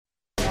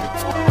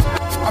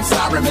I'm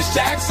sorry, Miss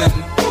Jackson.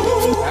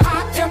 Ooh,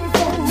 I am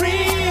for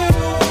real.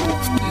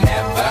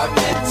 Never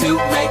meant to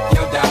make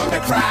your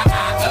daughter cry. I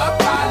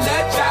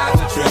apologize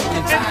a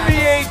trillion times.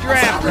 NBA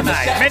draft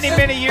tonight.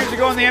 Many years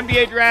ago in the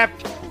NBA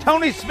draft,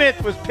 Tony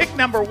Smith was pick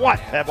number what,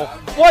 Pebble?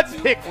 What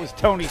pick was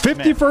Tony Smith?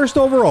 51st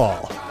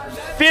overall.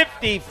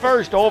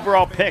 51st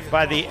overall pick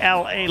by the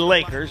L.A.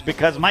 Lakers,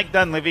 because Mike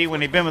Dunleavy,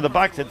 when he'd been with the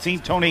Bucks, had seen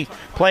Tony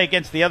play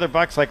against the other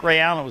Bucks like Ray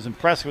Allen, was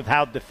impressed with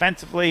how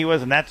defensively he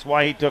was, and that's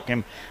why he took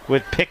him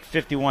with pick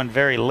 51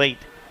 very late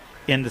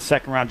in the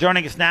second round.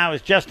 Joining us now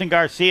is Justin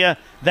Garcia,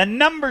 the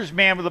numbers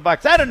man with the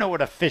Bucks. I don't know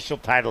what official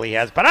title he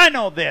has, but I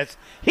know this.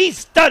 He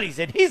studies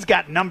it. He's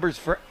got numbers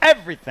for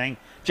everything.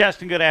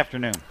 Justin, good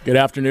afternoon. Good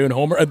afternoon,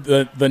 Homer.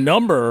 The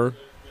number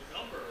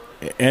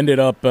ended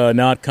up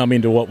not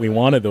coming to what we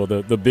wanted, though.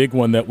 The big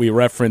one that we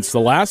referenced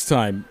the last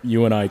time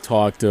you and I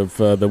talked of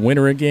the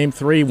winner in Game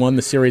 3 won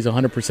the series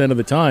 100% of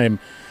the time.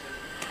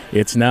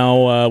 It's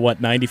now,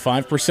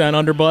 95%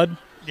 under, Bud?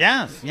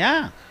 Yes,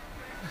 yeah.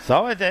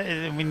 So,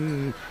 I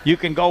mean, you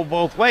can go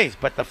both ways,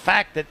 but the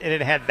fact that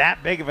it had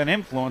that big of an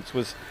influence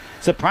was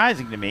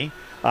surprising to me.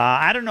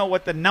 I don't know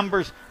what the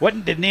numbers,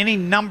 did any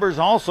numbers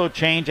also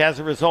change as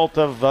a result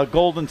of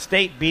Golden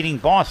State beating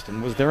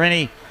Boston? Was there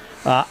any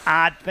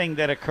odd thing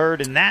that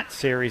occurred in that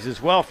series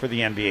as well for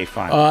the NBA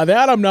Finals?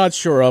 That I'm not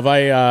sure of. I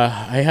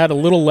had a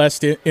little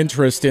less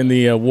interest in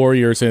the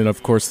Warriors and,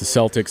 of course, the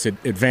Celtics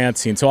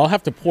advancing. So I'll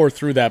have to pour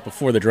through that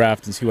before the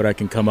draft and see what I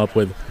can come up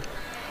with.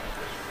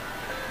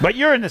 But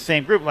you're in the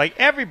same group. Like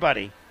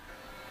everybody,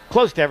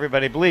 close to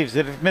everybody, believes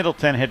that if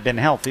Middleton had been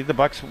healthy, the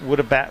Bucks would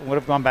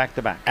have gone back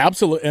to back.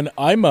 Absolutely, and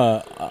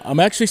I'm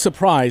actually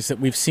surprised that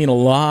we've seen a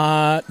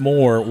lot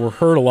more, or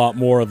heard a lot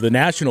more of the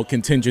national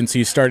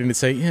contingency starting to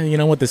say, yeah, you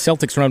know what, the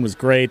Celtics run was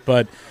great,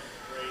 but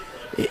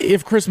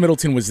if Khris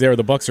Middleton was there,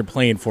 the Bucks are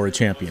playing for a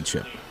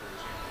championship.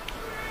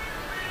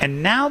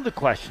 And now the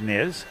question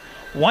is,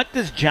 what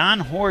does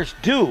John Horst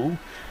do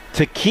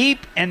to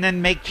keep and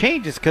then make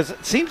changes? Because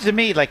it seems to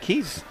me like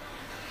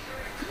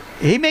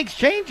he makes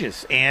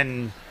changes,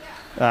 and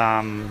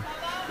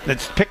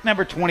it's pick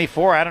number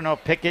 24. I don't know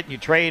if pick it, you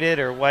trade it,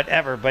 or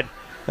whatever. But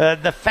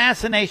the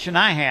fascination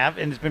I have,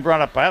 and it's been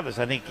brought up by others,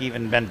 I think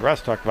even Ben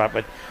Bruss talked about,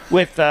 but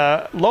with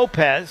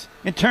Lopez,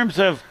 in terms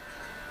of,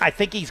 I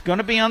think he's going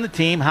to be on the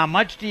team. How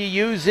much do you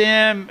use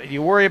him? Do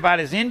you worry about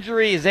his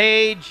injury, his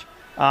age?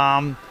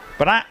 But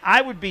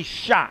I would be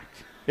shocked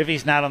if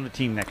he's not on the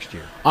team next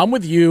year. I'm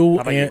with you.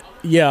 And,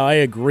 yeah, I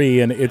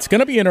agree. And it's going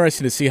to be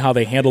interesting to see how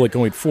they handle it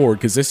going forward,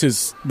 because this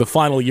is the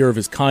final year of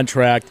his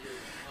contract.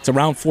 It's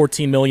around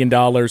 $14 million.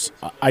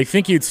 I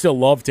think you'd still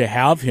love to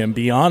have him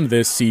beyond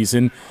this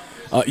season.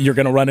 You're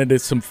going to run into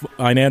some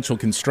financial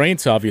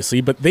constraints, obviously.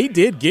 But they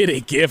did get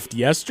a gift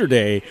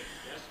yesterday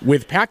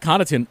with Pat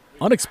Connaughton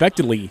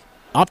unexpectedly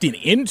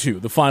opting into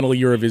the final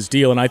year of his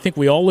deal. And I think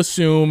we all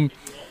assume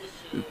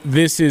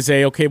this is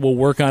we'll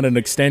work on an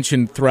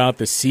extension throughout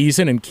the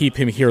season and keep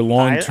him here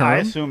long term. I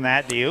assume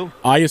that, do you?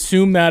 I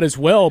assume that as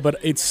well, but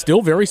it's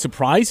still very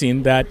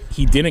surprising that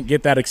he didn't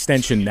get that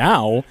extension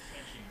now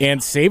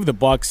and save the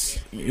Bucks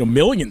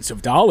millions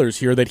of dollars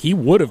here that he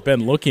would have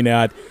been looking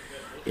at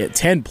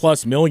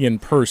 $10+ million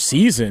per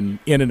season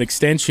in an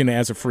extension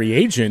as a free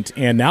agent,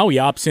 and now he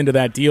opts into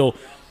that deal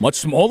much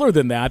smaller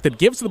than that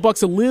gives the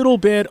Bucks a little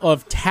bit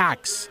of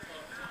tax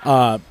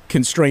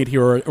constraint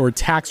here, or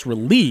tax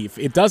relief.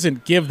 It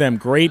doesn't give them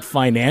great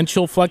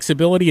financial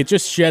flexibility. It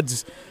just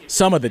sheds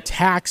some of the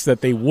tax that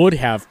they would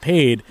have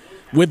paid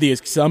with the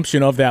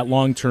assumption of that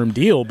long-term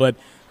deal. But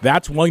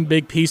that's one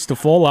big piece to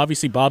fall.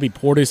 Obviously, Bobby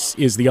Portis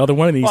is the other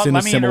one, and he's in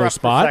a similar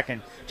spot. For a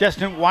second.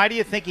 Justin, why do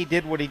you think he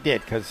did what he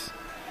did? Because,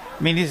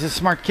 I mean, he's a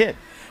smart kid.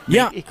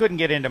 Yeah. He couldn't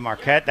get into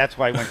Marquette. That's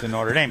why he went to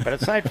Notre Dame. But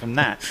aside from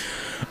that,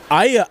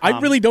 I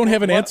really don't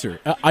have an answer.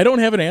 I don't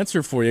have an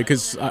answer for you,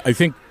 because I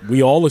think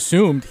we all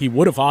assumed he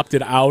would have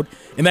opted out,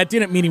 and that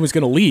didn't mean he was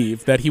going to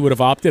leave, that he would have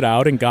opted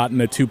out and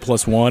gotten a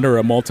 2+1 or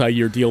a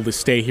multi-year deal to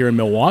stay here in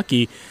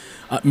Milwaukee.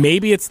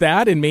 Maybe it's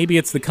that, and maybe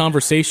it's the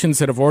conversations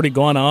that have already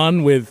gone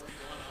on with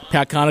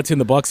Pat Connaughton,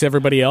 the Bucks,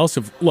 everybody else.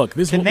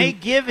 Can they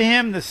give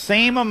him the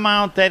same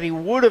amount that he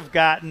would have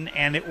gotten,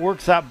 and it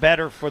works out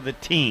better for the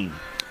team?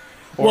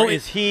 Or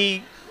is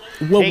he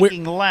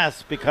taking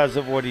less because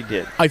of what he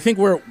did? I think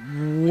where it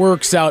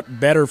works out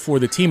better for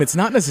the team, it's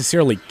not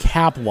necessarily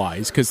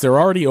cap-wise, because they're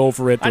already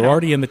over it. They're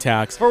already in the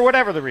tax. For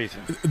whatever the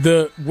reason.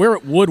 Where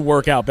it would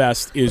work out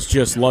best is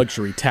just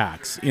luxury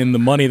tax in the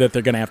money that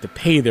they're going to have to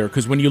pay there.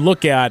 Because when you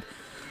look at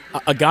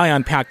a guy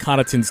on Pat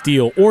Connaughton's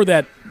deal, or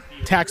that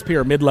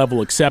taxpayer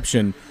mid-level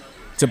exception,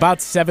 it's about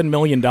 $7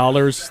 million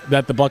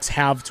that the Bucks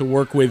have to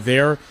work with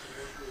there.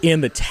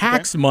 In the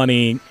tax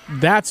money,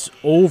 that's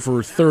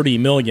over $30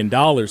 million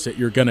that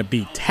you're going to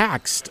be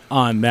taxed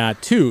on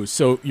that, too.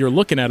 So you're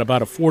looking at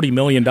about a $40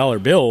 million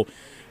bill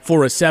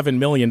for a $7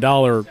 million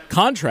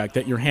contract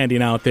that you're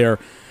handing out there.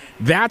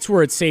 That's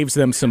where it saves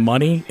them some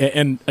money.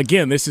 And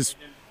again, this is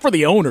for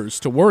the owners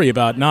to worry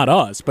about, not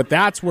us. But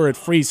that's where it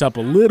frees up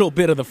a little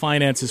bit of the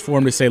finances for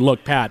them to say,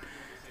 look, Pat,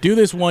 do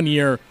this 1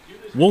 year.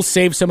 we'll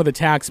save some of the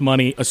tax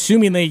money,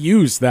 assuming they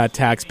use that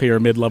taxpayer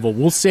mid-level.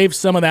 We'll save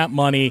some of that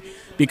money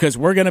because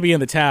we're going to be in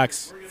the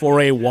tax for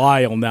a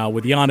while now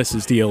with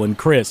Giannis's deal and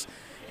Khris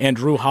and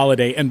Drew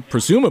Holiday and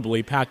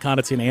presumably Pat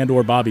Connaughton and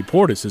or Bobby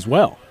Portis as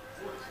well.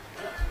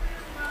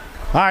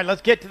 All right,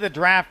 let's get to the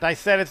draft. I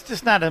said it's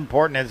just not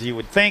important as you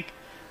would think,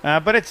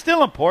 but it's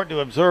still important to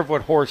observe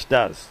what Horst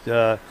does.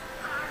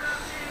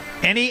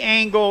 Any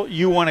angle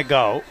you want to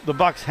go, the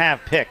Bucks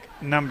have pick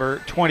number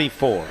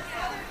 24.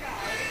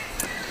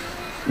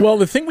 Well,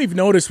 the thing we've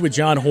noticed with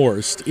John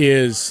Horst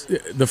is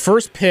the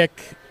first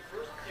pick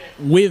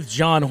with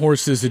John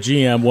Horst as the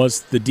GM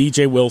was the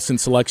DJ Wilson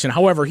selection.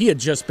 However, he had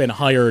just been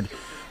hired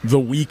the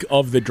week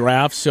of the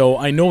draft, so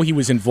I know he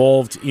was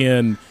involved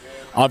in,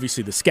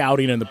 obviously, the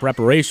scouting and the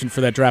preparation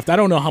for that draft. I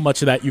don't know how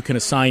much of that you can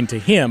assign to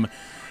him,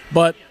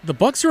 but the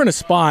Bucks are in a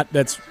spot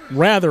that's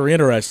rather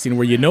interesting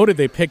where you noted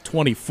they picked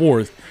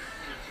 24th.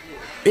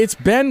 It's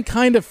been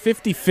kind of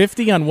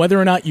 50-50 on whether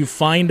or not you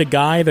find a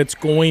guy that's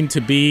going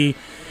to be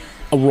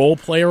a role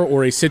player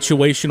or a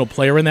situational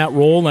player in that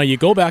role. Now, you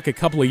go back a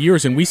couple of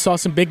years, and we saw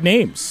some big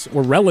names,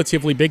 or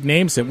relatively big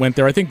names that went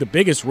there. I think the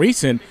biggest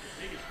recent,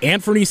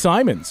 Anthony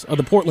Simons of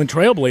the Portland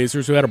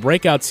Trailblazers, who had a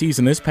breakout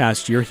season this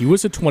past year. He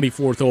was a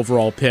 24th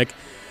overall pick,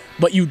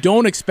 but you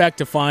don't expect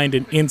to find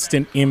an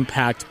instant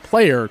impact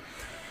player.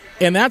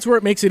 And that's where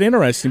it makes it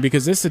interesting,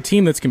 because this is a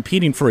team that's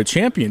competing for a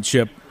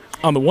championship.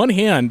 On the one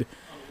hand,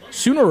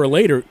 sooner or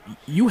later,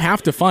 you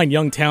have to find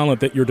young talent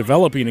that you're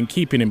developing and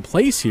keeping in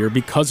place here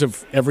because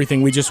of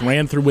everything we just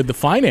ran through with the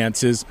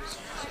finances.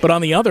 But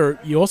on the other,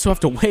 you also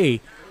have to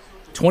weigh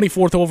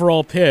 24th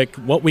overall pick,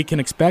 what we can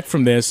expect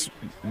from this.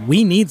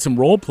 We need some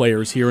role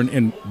players here,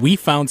 and we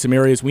found some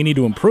areas we need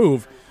to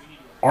improve.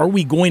 Are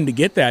we going to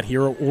get that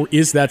here, or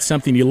is that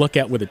something you look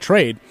at with a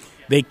trade?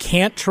 They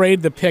can't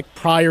trade the pick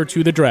prior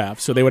to the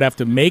draft, so they would have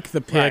to make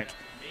the pick, right,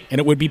 and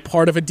it would be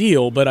part of a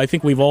deal. But I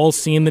think we've all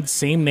seen the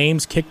same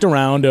names kicked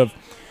around of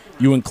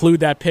you include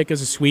that pick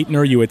as a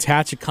sweetener, you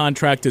attach a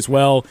contract as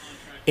well,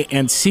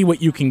 and see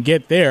what you can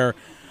get there.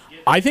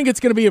 I think it's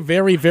going to be a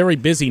very, very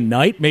busy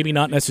night, maybe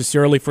not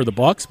necessarily for the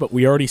Bucks, but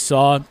we already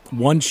saw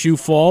one shoe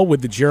fall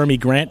with the Jeremy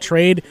Grant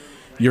trade.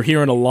 You're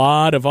hearing a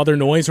lot of other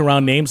noise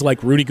around names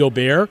like Rudy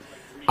Gobert.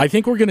 I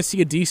think we're going to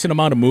see a decent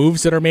amount of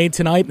moves that are made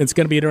tonight, and it's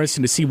going to be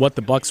interesting to see what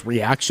the Bucks'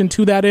 reaction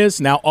to that is.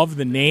 Now, of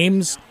the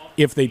names,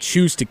 if they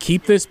choose to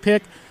keep this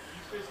pick,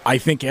 I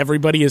think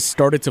everybody has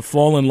started to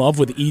fall in love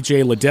with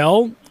E.J.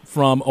 Liddell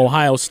from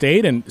Ohio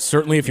State, and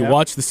certainly if you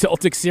watch the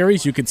Celtics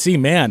series, you can see,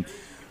 man,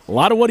 a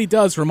lot of what he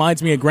does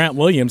reminds me of Grant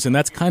Williams, and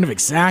that's kind of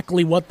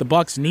exactly what the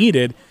Bucks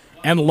needed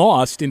and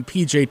lost in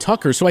P.J.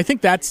 Tucker. So I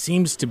think that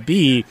seems to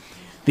be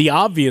the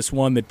obvious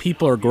one that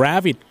people are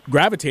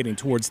gravitating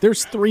towards.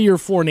 There's 3 or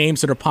 4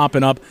 names that are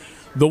popping up.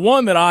 The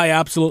one that I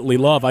absolutely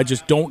love, I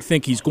just don't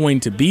think he's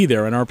going to be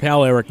there, and our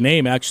pal Eric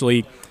Name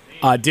actually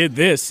did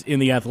this in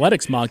the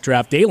Athletics mock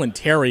draft. Dalen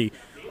Terry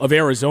of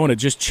Arizona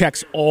just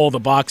checks all the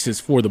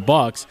boxes for the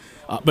Bucks.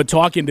 But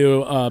talking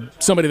to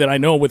somebody that I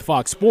know with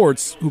Fox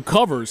Sports who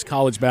covers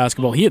college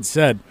basketball, he had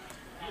said,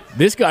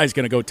 this guy's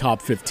going to go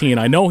top 15.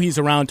 I know he's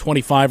around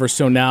 25 or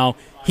so now.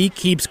 He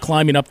keeps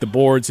climbing up the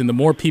boards, and the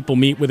more people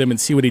meet with him and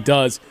see what he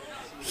does,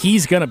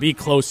 he's going to be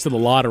close to the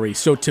lottery.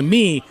 So to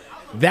me,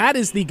 that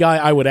is the guy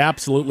I would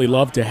absolutely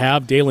love to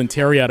have, Dalen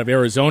Terry out of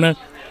Arizona.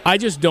 I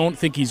just don't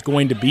think he's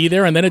going to be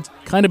there. And then it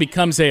kind of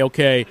becomes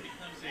okay,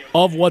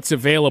 of what's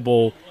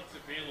available,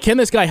 can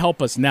this guy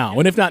help us now?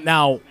 And if not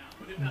now,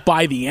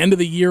 by the end of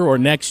the year or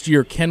next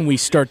year, can we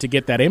start to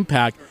get that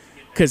impact?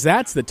 Because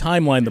that's the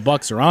timeline the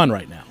Bucks are on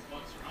right now.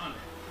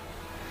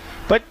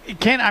 But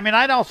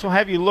I'd also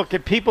have you look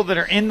at people that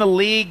are in the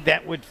league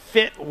that would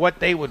fit what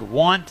they would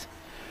want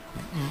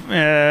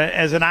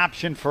as an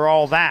option for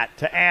all that,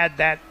 to add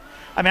that.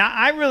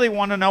 I really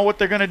want to know what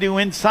they're going to do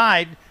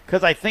inside,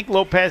 because I think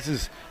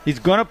Lopez he's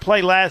going to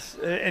play less,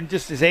 and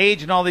just his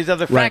age and all these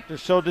other factors.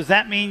 Right. So does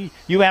that mean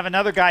you have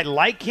another guy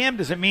like him?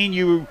 Does it mean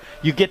you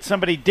get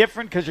somebody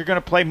different because you're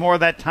going to play more of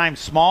that time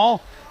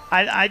small?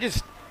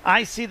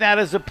 I see that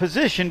as a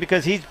position,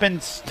 because he's been,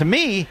 to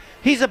me,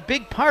 he's a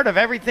big part of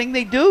everything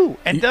they do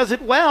and does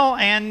it well.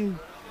 And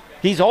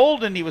he's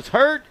old and he was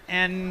hurt,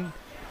 and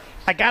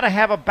I got to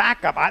have a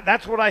backup.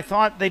 That's what I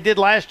thought they did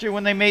last year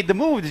when they made the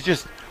move. It's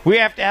just we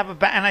have to have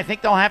and I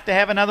think they'll have to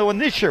have another one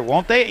this year,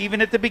 won't they?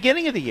 Even at the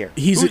beginning of the year.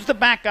 Who's the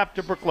backup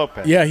to Brook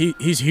Lopez? Yeah,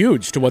 he's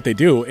huge to what they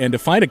do. And to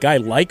find a guy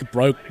like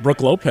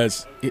Brook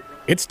Lopez,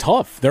 it's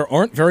tough. There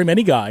aren't very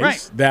many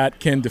guys that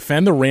can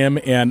defend the rim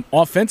and,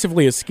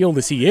 offensively as skilled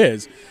as he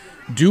is,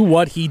 do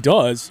what he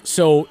does.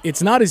 So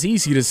it's not as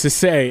easy to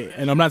say,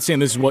 and I'm not saying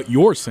this is what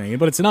you're saying,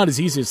 but it's not as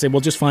easy to say,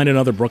 well, just find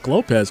another Brook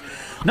Lopez.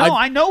 No,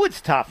 I know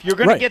it's tough. You're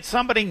going to get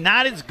somebody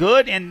not as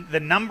good, and the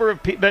number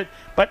of people,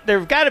 but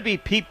there've got to be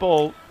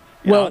people.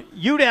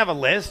 You'd have a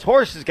list.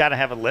 Horst has got to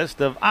have a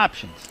list of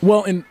options.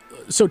 Well, and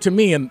so to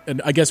me, and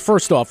I guess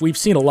first off, we've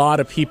seen a lot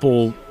of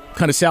people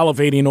kind of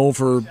salivating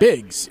over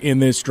bigs in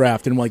this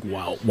draft, and I'm like,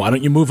 wow, why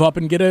don't you move up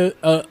and get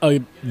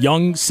a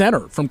young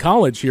center from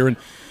college here? And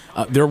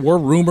there were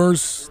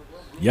rumors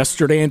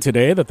yesterday and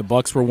today that the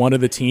Bucks were one of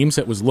the teams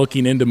that was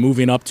looking into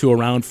moving up to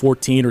around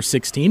 14 or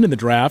 16 in the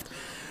draft,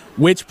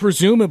 which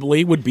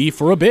presumably would be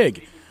for a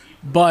big.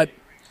 But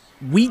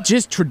we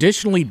just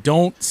traditionally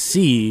don't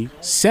see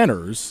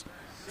centers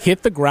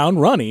hit the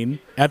ground running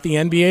at the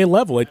NBA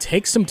level. It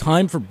takes some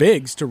time for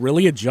bigs to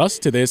really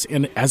adjust to this,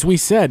 and as we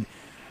said,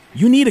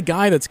 you need a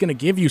guy that's going to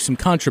give you some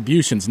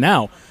contributions.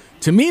 Now,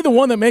 to me, the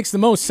one that makes the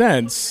most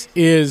sense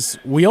is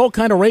we all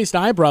kind of raised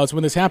eyebrows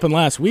when this happened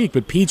last week,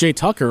 but P.J.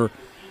 Tucker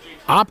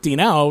opting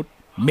out.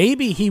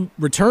 Maybe he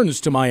returns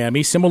to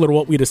Miami, similar to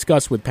what we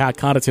discussed with Pat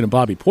Connaughton and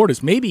Bobby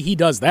Portis. Maybe he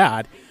does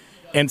that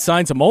and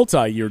signs a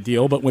multi-year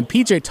deal, but when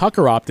P.J.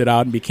 Tucker opted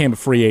out and became a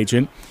free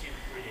agent,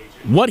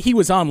 what he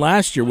was on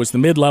last year was the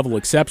mid-level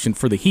exception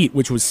for the Heat,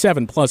 which was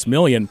 $7+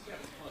 million.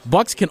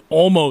 Bucks can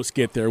almost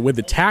get there with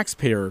the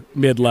taxpayer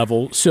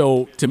mid-level.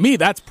 So to me,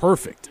 that's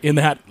perfect in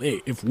that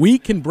if we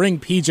can bring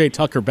P.J.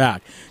 Tucker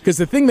back, because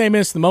the thing they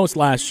missed the most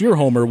last year,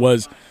 Homer,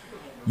 was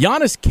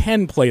Giannis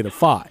can play the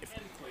 5,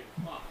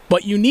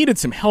 but you needed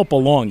some help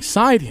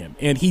alongside him,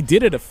 and he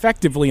did it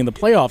effectively in the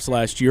playoffs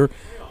last year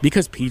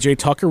because P.J.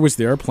 Tucker was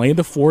there playing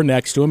the 4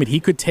 next to him, and he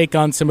could take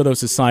on some of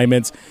those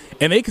assignments,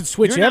 and they could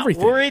switch everything.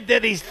 You're not worried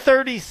that he's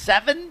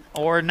 37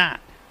 or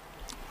not?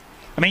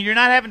 I mean, you're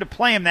not having to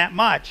play him that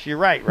much. You're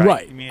right?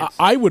 Right. I mean,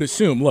 I would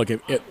assume, look,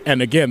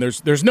 and again,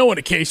 there's no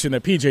indication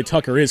that P.J.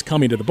 Tucker is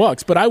coming to the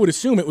Bucks, but I would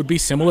assume it would be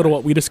similar to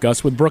what we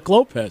discussed with Brook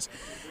Lopez.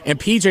 And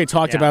P.J.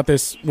 talked about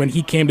this when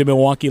he came to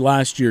Milwaukee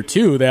last year,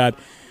 too, that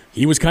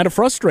he was kind of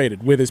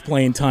frustrated with his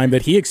playing time,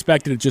 that he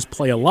expected to just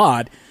play a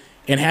lot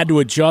and had to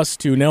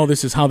adjust to, no,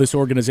 this is how this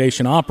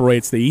organization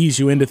operates. They ease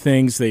you into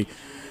things. They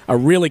are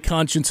really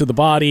conscious of the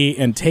body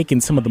and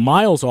taking some of the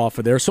miles off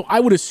of there. So I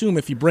would assume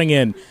if you bring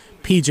in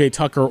P.J.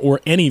 Tucker or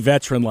any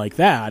veteran like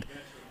that,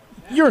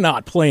 you're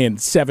not playing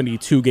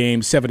 72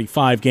 games,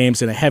 75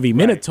 games in a heavy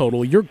minute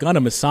total. You're going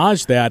to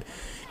massage that.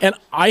 And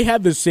I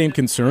had the same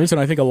concerns, and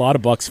I think a lot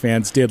of Bucks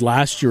fans did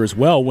last year as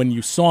well, when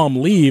you saw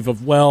him leave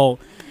of, well,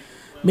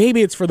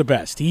 maybe it's for the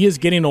best. He is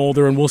getting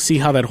older, and we'll see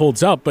how that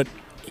holds up. But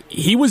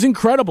he was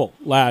incredible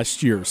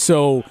last year.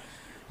 So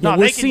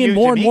we're seeing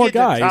more and more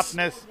guys.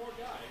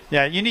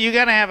 Yeah, you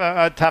got to have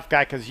a tough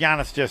guy because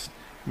Giannis just –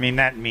 I mean,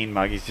 that mean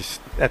mug,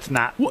 that's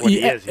not what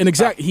he is. And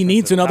exactly, he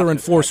needs another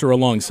enforcer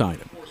alongside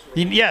him.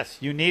 Yes,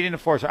 you need an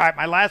enforcer. All right,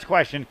 my last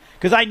question,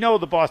 because I know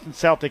the Boston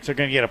Celtics are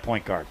going to get a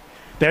point guard.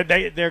 They're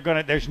going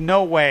to. There's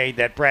no way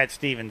that Brad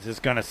Stevens is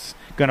going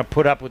to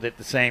put up with it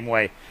the same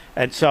way.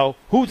 And so,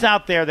 who's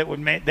out there that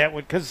would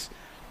because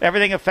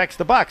everything affects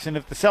the Bucks, and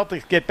if the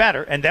Celtics get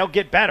better, and they'll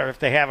get better if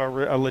they have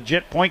a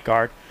legit point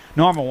guard,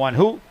 normal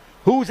one.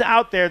 Who's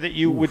out there that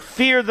you would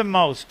fear the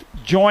most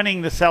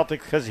joining the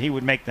Celtics because he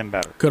would make them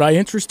better? Could I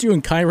interest you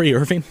in Kyrie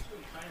Irving?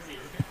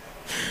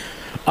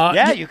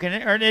 You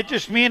can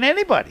interest me in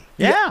anybody.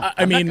 Yeah.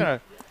 I mean,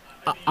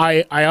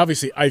 I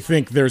obviously I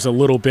think there's a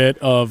little bit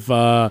of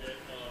I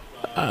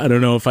don't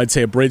know if I'd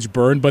say a bridge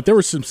burn, but there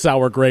were some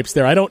sour grapes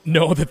there. I don't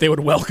know that they would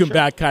welcome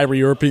back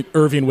Kyrie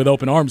Irving with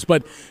open arms.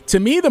 But to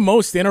me, the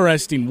most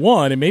interesting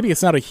one, and maybe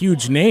it's not a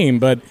huge name,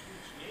 but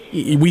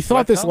we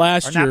thought Bledsoe? this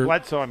last year. Not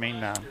Bledsoe, I mean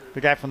the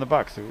guy from the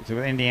Bucks, who was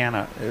with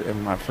Indiana.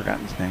 I've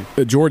forgotten his name.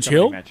 George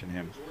Somebody Hill? mentioned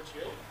him.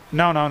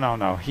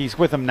 No. He's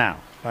with them now.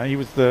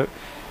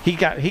 He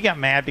got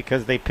mad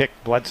because they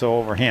picked Bledsoe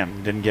over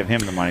him, didn't give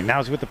him the money. Now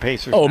he's with the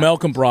Pacers. Oh, now.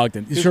 Malcolm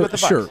Brogdon. He's Sure, with the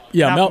Bucks. sure.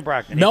 Yeah, Malcolm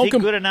Brogdon.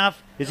 Malcolm.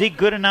 Is he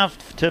good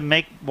enough to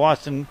make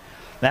Boston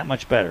that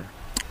much better?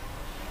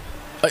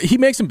 He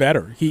makes them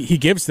better. He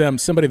gives them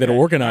somebody that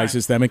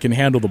organizes them and can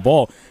handle the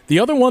ball. The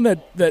other one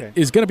that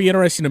is going to be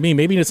interesting to me,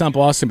 maybe it's not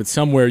Boston, but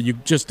somewhere you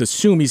just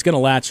assume he's going to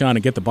latch on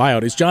and get the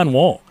buyout, is John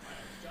Wall.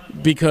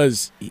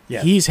 Because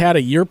he's had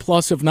a year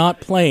plus of not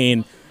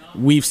playing.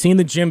 We've seen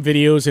the gym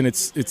videos, and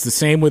it's the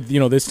same with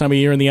this time of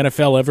year in the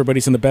NFL.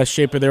 Everybody's in the best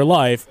shape of their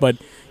life, but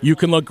you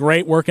can look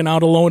great working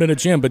out alone in a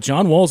gym. But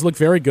John Wall's looked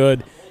very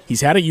good.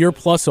 He's had a year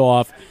plus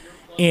off.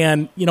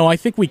 And, I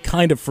think we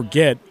kind of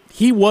forget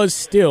he was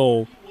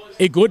still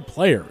a good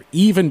player,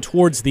 even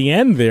towards the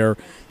end there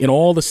in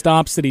all the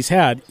stops that he's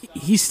had.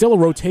 He's still a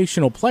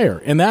rotational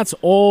player, and that's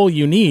all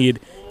you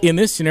need in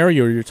this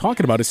scenario you're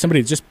talking about, is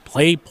somebody to just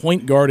play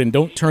point guard and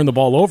don't turn the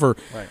ball over.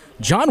 Right.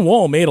 John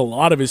Wall made a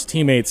lot of his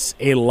teammates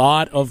a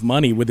lot of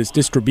money with his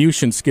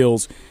distribution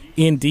skills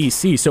in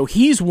D.C., so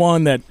he's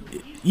one that,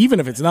 even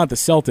if it's not the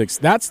Celtics,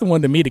 that's the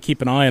one to me to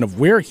keep an eye on of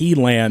where he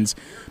lands,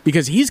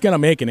 because he's going to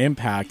make an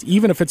impact,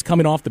 even if it's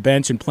coming off the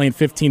bench and playing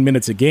 15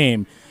 minutes a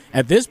game.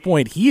 At this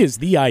point, he is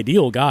the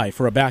ideal guy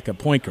for a backup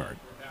point guard.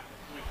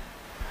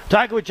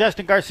 Talking with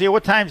Justin Garcia.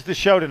 What time's the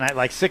show tonight?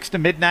 Like 6 to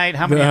midnight?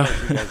 How many hours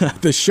you guys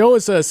have? The show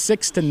is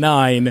 6 to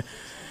 9,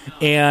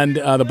 and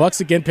the Bucks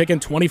again picking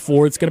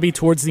 24. It's going to be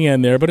towards the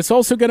end there, but it's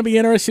also going to be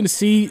interesting to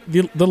see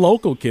the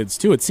local kids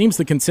too. It seems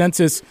the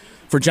consensus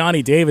for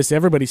Johnny Davis,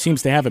 everybody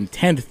seems to have him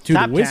 10th to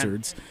Top the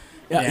Wizards.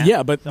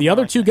 10. But the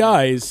other two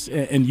guys,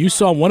 and you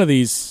saw one of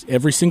these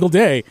every single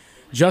day,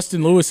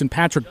 Justin Lewis and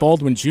Patrick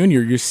Baldwin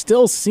Jr., you're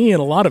still seeing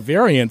a lot of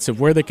variance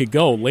of where they could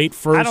go. Late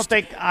first,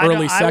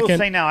 early second. I will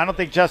say now, I don't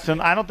think Justin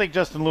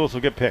Lewis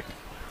will get picked.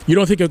 You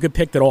don't think he'll get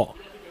picked at all?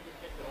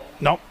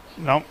 No.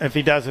 If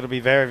he does, it'll be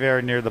very,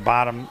 very near the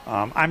bottom.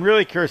 I'm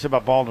really curious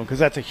about Baldwin because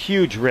that's a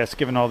huge risk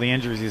given all the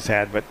injuries he's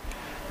had, but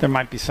there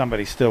might be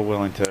somebody still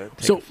willing to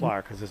take a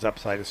flyer because his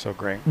upside is so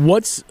great.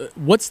 What's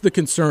the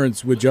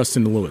concerns with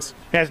Justin Lewis?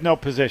 He has no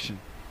position.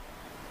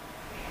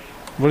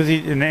 What does he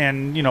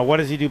what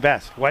does he do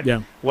best?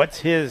 What's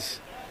his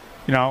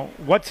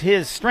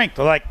strength?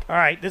 Like, all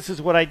right, this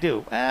is what I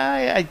do.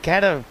 I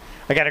got a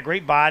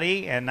great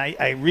body and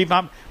I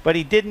rebound, but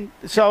he didn't.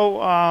 So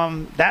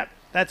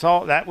that's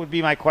all. That would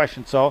be my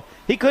question. So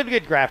he could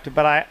get drafted,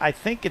 but I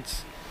think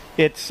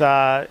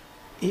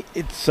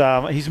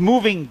he's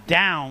moving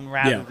down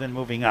rather than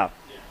moving up.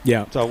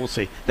 Yeah. So we'll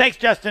see. Thanks,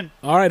 Justin.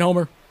 All right,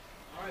 Homer.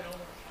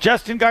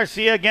 Justin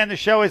Garcia. Again, the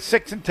show is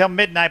 6 until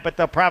midnight, but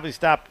they'll probably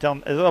stop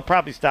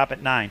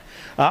at 9.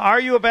 Are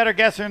you a better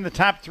guesser in the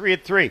top 3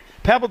 at 3?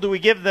 Pebble, do we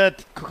give the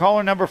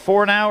caller number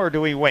 4 now, or do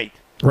we wait?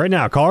 Right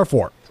now, caller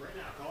 4.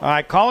 All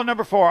right, caller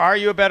number 4. Are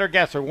you a better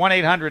guesser?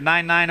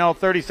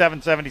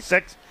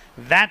 1-800-990-3776.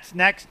 That's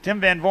next.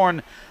 Tim Van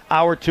Vorn,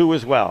 hour 2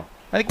 as well.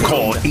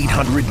 Call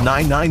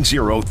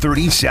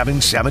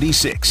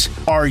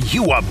 800-990-3776. Are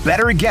you a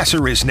better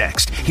guesser is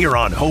next here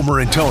on Homer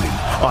and Tony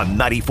on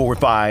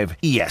 94.5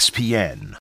 ESPN.